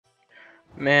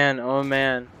Man, oh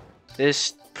man.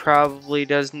 This probably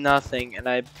does nothing, and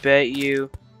I bet you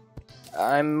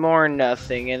I'm more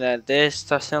nothing, and that this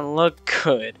doesn't look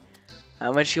good.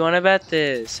 How much you want to bet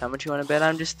this? How much you want to bet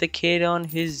I'm just the kid on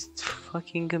his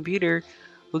fucking computer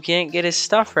who can't get his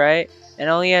stuff right and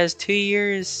only has 3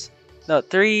 years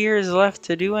left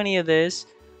to do any of this?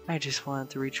 I just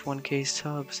wanted to reach 1K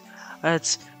subs.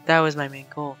 That was my main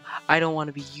goal. I don't want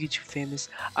to be YouTube famous.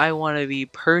 I want to be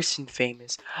person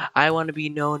famous. I want to be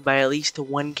known by at least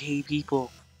 1K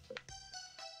people.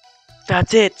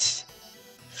 That's it.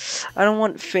 I don't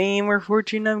want fame or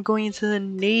fortune. I'm going into the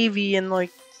Navy in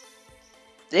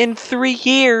 3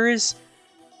 years.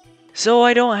 So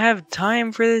I don't have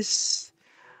time for this.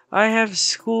 I have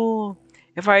school.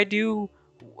 If I do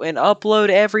an upload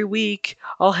every week,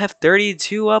 I'll have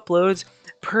 32 uploads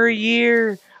per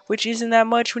year, which isn't that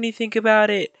much when you think about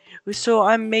it. So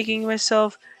I'm making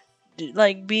myself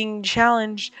like being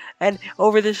challenged, and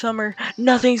over the summer,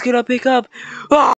 nothing's gonna pick up. Ah!